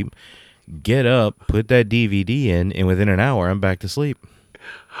of sleep, get up, put that DVD in, and within an hour, I'm back to sleep.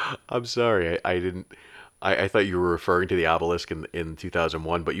 I'm sorry, I didn't. I thought you were referring to the obelisk in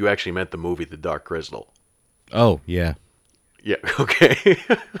 2001, but you actually meant the movie The Dark Crystal. Oh, yeah. Yeah, okay.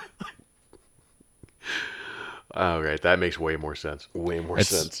 All right, that makes way more sense.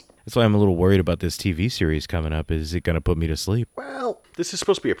 That's why I'm a little worried about this TV series coming up. Is it going to put me to sleep? Well, this is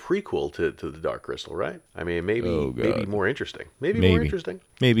supposed to be a prequel to The Dark Crystal, right? I mean, maybe more interesting. Maybe more interesting.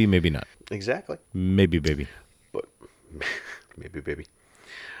 Maybe not. Exactly. Maybe, baby. But maybe, baby.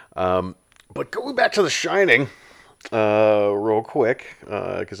 But going back to The Shining, real quick,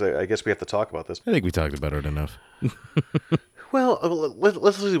 because I guess we have to talk about this. I think we talked about it enough. Well,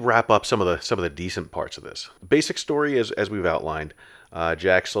 let's wrap up some of the decent parts of this. Basic story as we've outlined.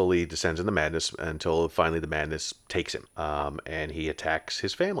 Jack slowly descends into madness until finally the madness takes him, and he attacks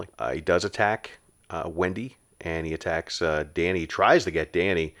his family. He does attack Wendy, and he attacks Danny. He tries to get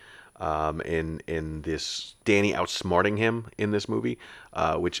Danny in this, Danny outsmarting him in this movie,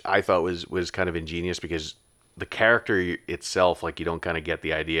 which I thought was kind of ingenious, because the character itself, like, you don't kind of get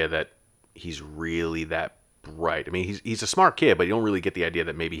the idea that he's really that bright. I mean, he's a smart kid, but you don't really get the idea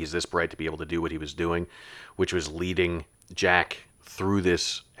that maybe he's this bright to be able to do what he was doing, which was leading Jack through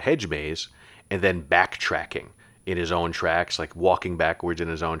this hedge maze and then backtracking in his own tracks, like walking backwards in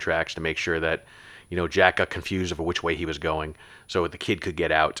his own tracks to make sure that, Jack got confused over which way he was going, so the kid could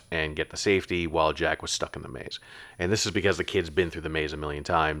get out and get the safety while Jack was stuck in the maze. And this is because the kid's been through the maze a million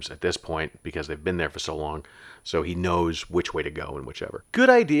times at this point, because they've been there for so long, so he knows which way to go and whichever. Good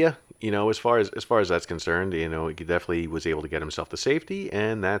idea, as far as that's concerned. He definitely was able to get himself to safety,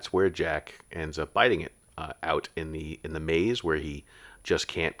 and that's where Jack ends up biting it out in the maze, where he just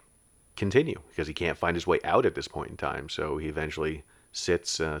can't continue because he can't find his way out at this point in time. So he eventually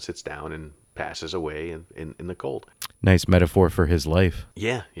sits down and passes away in the cold. Nice metaphor for his life.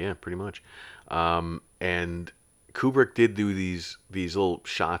 Yeah, pretty much. And Kubrick did do these little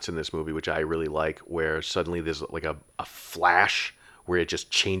shots in this movie, which I really like, where suddenly there's like a flash where it just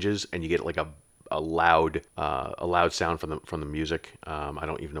changes and you get like a loud sound from the music. I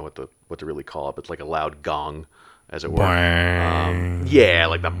don't even know what to really call it, but it's like a loud gong, as it were. Yeah,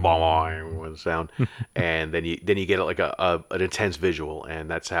 like the boing sound. And then you get like an intense visual, and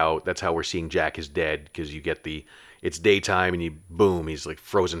that's how we're seeing Jack is dead, because you get it's daytime and he's like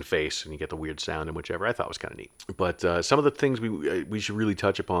frozen face, and you get the weird sound and whichever. I thought was kind of neat. But some of the things we should really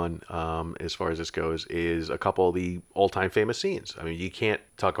touch upon as far as this goes is a couple of the all-time famous scenes. I mean, you can't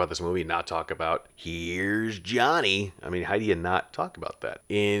talk about this movie and not talk about "Here's Johnny." I mean, how do you not talk about that?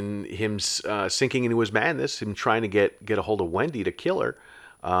 In him sinking into his madness, him trying to get a hold of Wendy to kill her,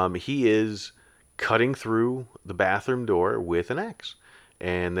 he is cutting through the bathroom door with an axe,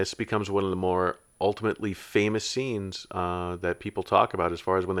 and this becomes one of the more ultimately famous scenes that people talk about as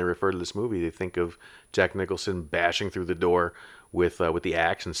far as when they refer to this movie. They think of Jack Nicholson bashing through the door with the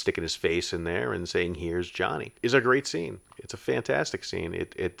axe and sticking his face in there and saying, "Here's Johnny." It's a great scene. It's a fantastic scene.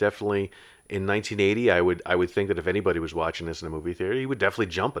 It definitely, in 1980, I would think that if anybody was watching this in a movie theater, he would definitely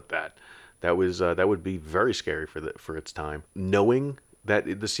jump at that. That would be very scary for its time. Knowing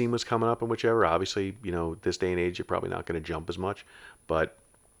that the scene was coming up and whichever, obviously, this day and age, you're probably not going to jump as much, but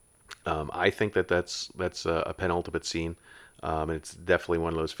I think that's a penultimate scene, and it's definitely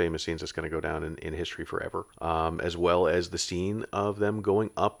one of those famous scenes that's going to go down in history forever, as well as the scene of them going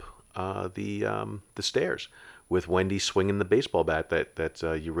up the stairs with Wendy swinging the baseball bat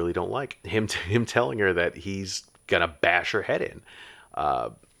that you really don't like. Him telling her that he's going to bash her head in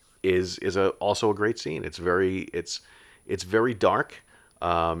is also a great scene. It's very dark.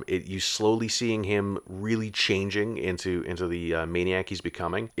 You slowly seeing him really changing into the maniac he's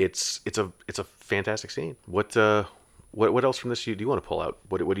becoming. It's a fantastic scene. What else from this do you want to pull out?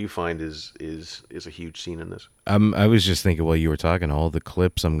 What do you find is a huge scene in this? I was just thinking while you were talking, all the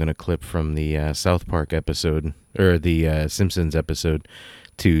clips I'm going to clip from the South Park episode or the Simpsons episode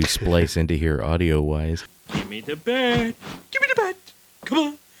to splice into here audio wise. Give me the bat. Give me the bat. Come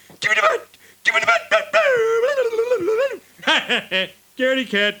on. Give me the bat. Give me the bat. Scaredy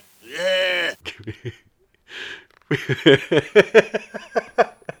cat. Yeah.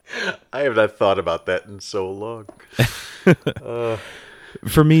 I have not thought about that in so long.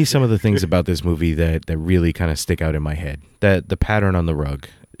 For me, some of the things about this movie that really kind of stick out in my head, that the pattern on the rug,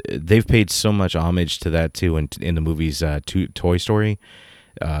 they've paid so much homage to that too in the movies Toy Story.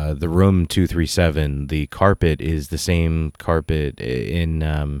 The room 237, the carpet is the same carpet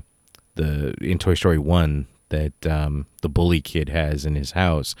in Toy Story 1 that the bully kid has in his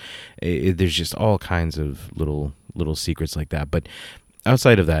house. There's just all kinds of little secrets like that. But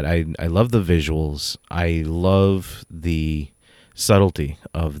outside of that, I love the visuals. I love the subtlety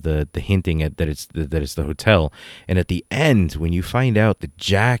of the hinting at that it's the hotel. And at the end, when you find out that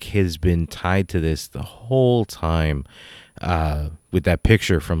Jack has been tied to this the whole time, with that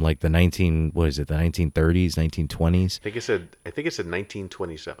picture from like the 1930s, 1920s. I think it said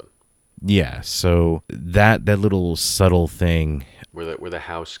 1927. Yeah, so that little subtle thing where the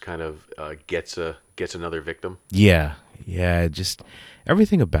house kind of gets another victim. Yeah, just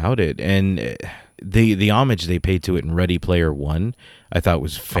everything about it, and the homage they paid to it in Ready Player One, I thought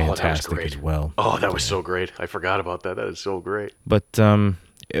was fantastic as well. Oh, that was so great! I forgot about that. That is so great. But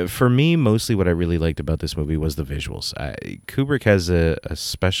for me, mostly what I really liked about this movie was the visuals. Kubrick has a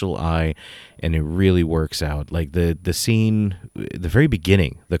special eye, and it really works out. Like the scene, the very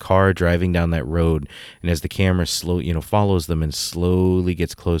beginning, the car driving down that road, and as the camera follows them and slowly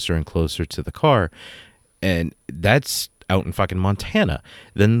gets closer and closer to the car, and that's out in fucking Montana.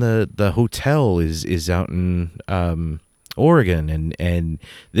 Then the hotel is out in Oregon, and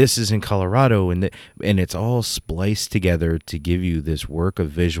this is in Colorado, and it's all spliced together to give you this work of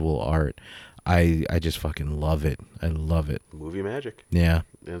visual art. I just fucking love it. I love it. Movie magic. Yeah.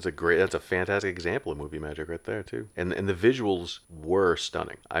 That's a fantastic example of movie magic right there too. And the visuals were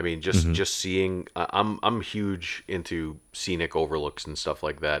stunning. I mean, just seeing, I'm huge into scenic overlooks and stuff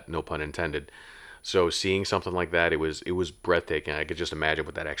like that, no pun intended. So seeing something like that, it was breathtaking. I could just imagine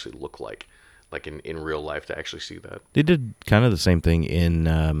what that actually looked like in real life, to actually see that. They did kind of the same thing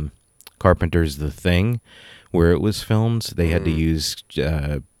in Carpenter's The Thing, where it was filmed. They had to use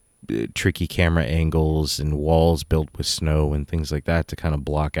tricky camera angles and walls built with snow and things like that to kind of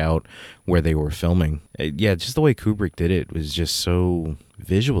block out where they were filming. Yeah, just the way Kubrick did it was just so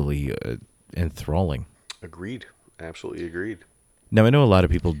visually enthralling. Agreed. Absolutely agreed. Now, I know a lot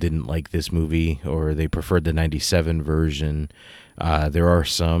of people didn't like this movie, or they preferred the 97 version. There are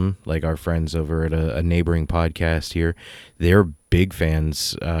some, like our friends over at a neighboring podcast here, they're big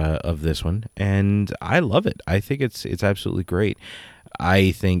fans of this one, and I love it. I think it's absolutely great.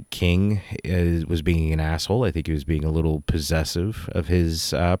 I think King was being an asshole. I think he was being a little possessive of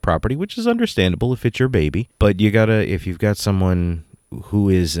his property, which is understandable if it's your baby. But if you've got someone who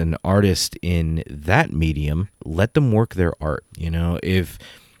is an artist in that medium, let them work their art. If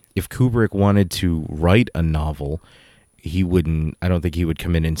Kubrick wanted to write a novel, I don't think he would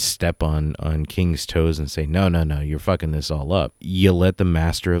come in and step on King's toes and say, no, you're fucking this all up. You let the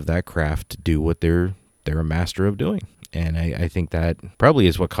master of that craft do what they're a master of doing. And I think that probably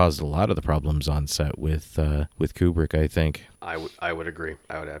is what caused a lot of the problems on set with Kubrick, I think. I would agree.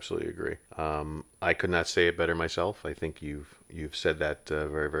 I would absolutely agree. I could not say it better myself. I think you've said that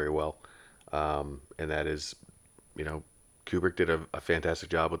very, very well. And that is, Kubrick did a fantastic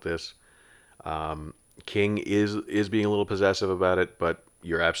job with this. King is being a little possessive about it, but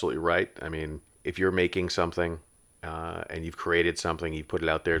you're absolutely right. I mean, if you're making something and you've created something, you put it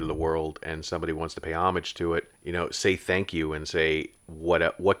out there to the world, and somebody wants to pay homage to it, say thank you and say,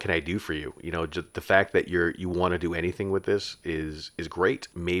 what can I do for you? Just the fact that you want to do anything with this is great.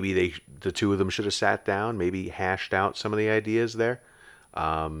 Maybe the two of them should have sat down, maybe hashed out some of the ideas there.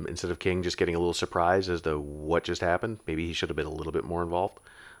 Instead of King just getting a little surprised as to what just happened, maybe he should have been a little bit more involved.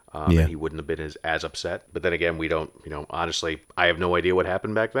 And he wouldn't have been as upset. But then again, we don't, honestly, I have no idea what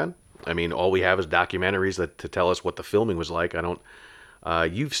happened back then. I mean, all we have is documentaries to tell us what the filming was like.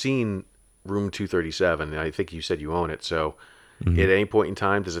 You've seen Room 237, and I think you said you own it. So at any point in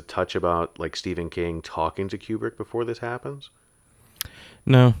time, does it touch about like Stephen King talking to Kubrick before this happens?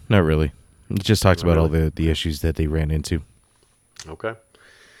 No, not really. It just talks about all the issues that they ran into. Okay.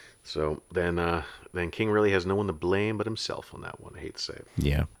 So then King really has no one to blame but himself on that one. I hate to say it.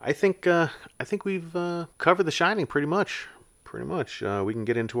 Yeah. I think we've covered The Shining pretty much. We can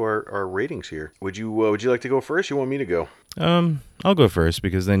get into our ratings here. Would you like to go first? You want me to go? I'll go first,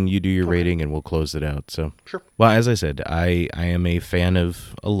 because then you do your rating and we'll close it out. So sure. Well, as I said, I am a fan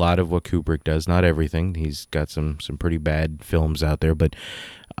of a lot of what Kubrick does. Not everything. He's got some pretty bad films out there, but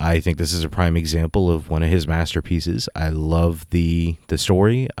I think this is a prime example of one of his masterpieces. I love the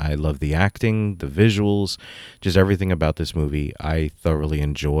story. I love the acting, the visuals, just everything about this movie I thoroughly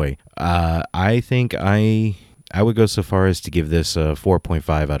enjoy. I think I would go so far as to give this a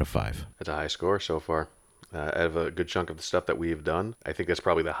 4.5 out of 5. That's a high score so far. Out of a good chunk of the stuff that we have done, I think that's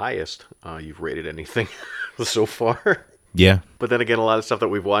probably the highest you've rated anything so far. Yeah. But then again, a lot of stuff that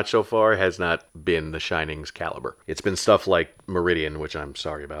we've watched so far has not been The Shining's caliber. It's been stuff like Meridian, which I'm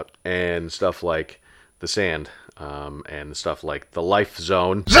sorry about, and stuff like The Sand, and stuff like The Life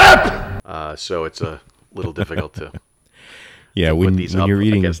Zone. Zap! So it's a little difficult to when, put these when up you're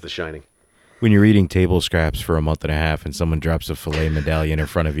eating against The Shining. When you're eating table scraps for a month and a half and someone drops a filet medallion in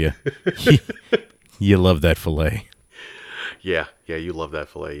front of you, you love that filet. Yeah, you love that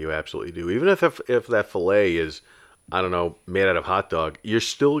filet. You absolutely do. Even if that filet is, I don't know, made out of hot dog, you're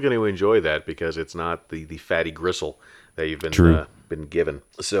still going to enjoy that because it's not the fatty gristle that you've been given.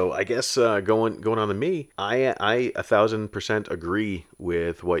 So I guess going on to me, I 1,000% agree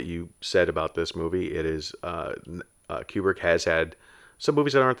with what you said about this movie. It is Kubrick has had some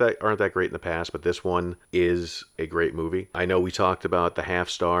movies that aren't that great in the past, but this one is a great movie. I know we talked about the half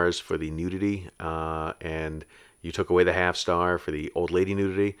stars for the nudity, and you took away the half star for the old lady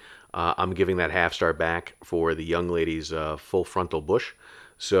nudity. I'm giving that half star back for the young lady's full frontal bush.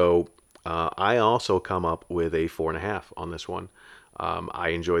 So I also come up with a 4.5 on this one. I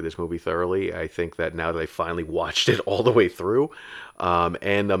enjoyed this movie thoroughly. I think that now that I finally watched it all the way through,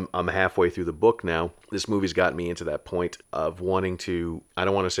 and I'm halfway through the book now, this movie's got me into that point of wanting to, I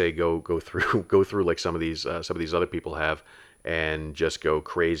don't want to say go through like some of these other people have, and just go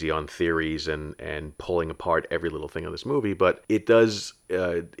crazy on theories and pulling apart every little thing of this movie, but it does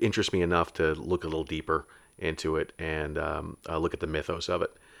interest me enough to look a little deeper into it and look at the mythos of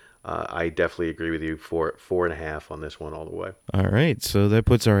it. I definitely agree with you. 4.5 on this one all the way. All right, so that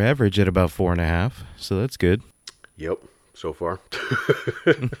puts our average at about 4.5. So that's good. Yep, so far.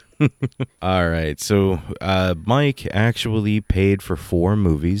 All right, so Mike actually paid for 4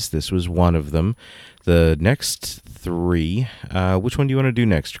 movies. This was one of them. The next 3, which one do you want to do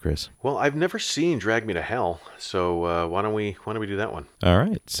next, Chris? Well, I've never seen Drag Me to Hell, so why don't we do that one? All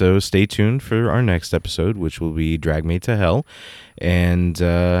right, so stay tuned for our next episode, which will be Drag Me to Hell. And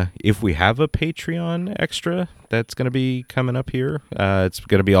if we have a Patreon extra that's going to be coming up here, it's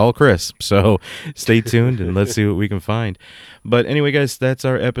going to be all Chris. So stay tuned and let's see what we can find. But anyway, guys, that's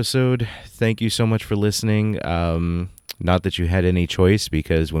our episode. Thank you so much for listening. Not that you had any choice,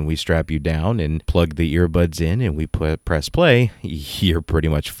 because when we strap you down and plug the earbuds in and we press play, you're pretty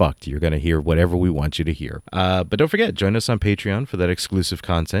much fucked. You're going to hear whatever we want you to hear. But don't forget, join us on Patreon for that exclusive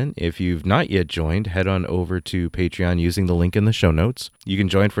content. If you've not yet joined, head on over to Patreon using the link in the show notes. You can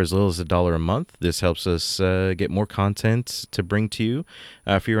join for as little as $1 a month. This helps us get more content to bring to you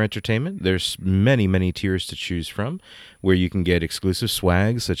for your entertainment. There's many, many tiers to choose from, where you can get exclusive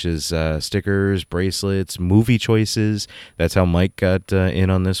swag such as stickers, bracelets, movie choices. That's how Mike got in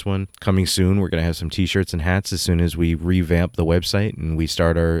on this one. Coming soon, we're going to have some t-shirts and hats as soon as we revamp the website and we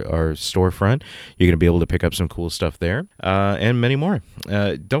start our storefront. You're going to be able to pick up some cool stuff there, and many more.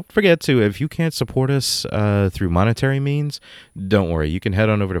 Don't forget to, if you can't support us through monetary means, don't worry. You can head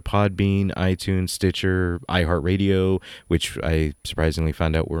on over to Podbean, iTunes, Stitcher, iHeartRadio, which I surprisingly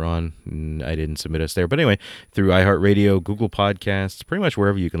found out we're on. I didn't submit us there. But anyway, through iHeartRadio, Google Podcasts, pretty much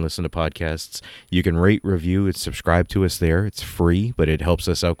wherever you can listen to podcasts. You can rate, review, and subscribe to us there. It's free, but it helps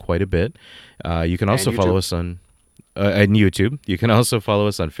us out quite a bit. You can also follow us on YouTube. You can also follow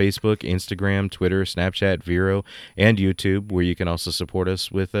us on Facebook, Instagram, Twitter, Snapchat, Vero, and YouTube, where you can also support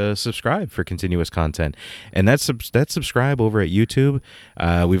us with subscribe for continuous content. And that subscribe over at YouTube,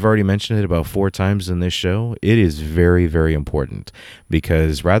 we've already mentioned it about 4 times in this show. It is very, very important,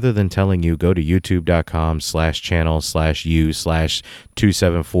 because rather than telling you go to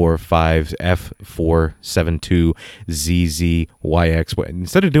youtube.com/channel/u/274-5F472ZZYX,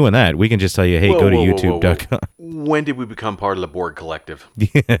 instead of doing that, we can just tell you, hey, go to youtube.com. When did we become part of the Borg Collective?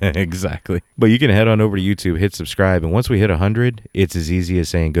 Yeah, exactly. But you can head on over to YouTube, hit subscribe, and once we hit 100, it's as easy as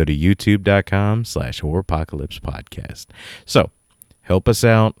saying go to youtube.com/horrorpocalypse-podcast. So help us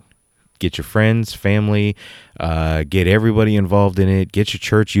out. Get your friends, family, get everybody involved in it. Get your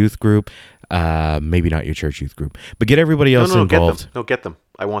church youth group. Maybe not your church youth group, but get everybody else involved. Get them.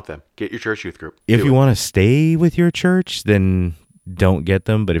 I want them. Get your church youth group. If you want to stay with your church, then don't get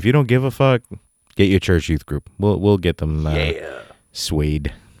them. But if you don't give a fuck, get your church youth group. We'll get them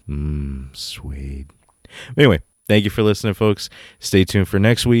swayed. Swayed. Anyway, thank you for listening, folks. Stay tuned for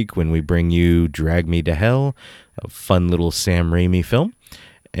next week when we bring you Drag Me to Hell, a fun little Sam Raimi film.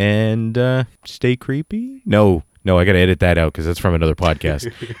 And stay creepy. No, I got to edit that out because that's from another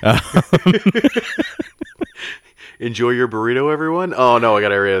podcast. Enjoy your burrito, everyone. Oh, no, I got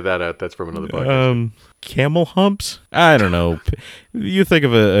to edit that out. That's from another podcast. Camel humps? I don't know. You think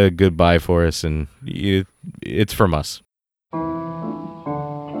of a goodbye for us, and it's from us.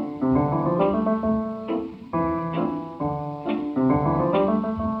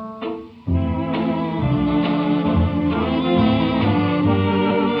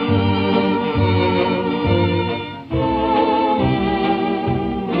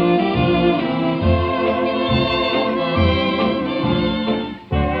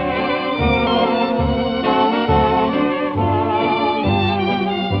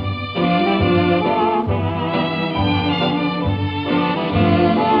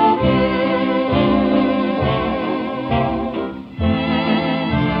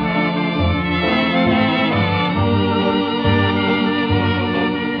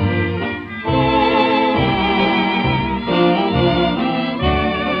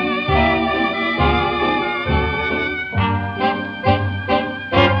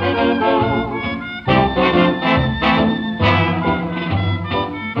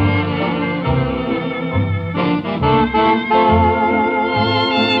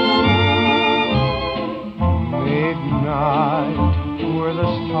 under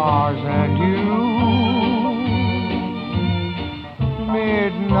the stars and you.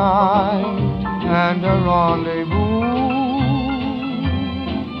 Midnight and a rendezvous.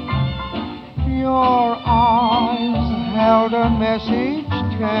 Your eyes held a message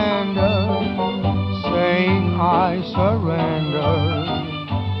tender, saying I surrender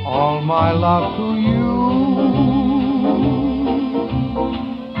all my love to you.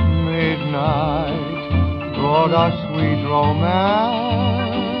 Midnight brought us sweet romance.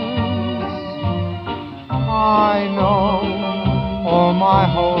 I know all my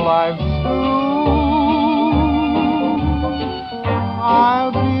whole life through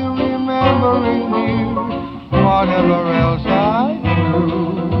I'll be remembering you, whatever else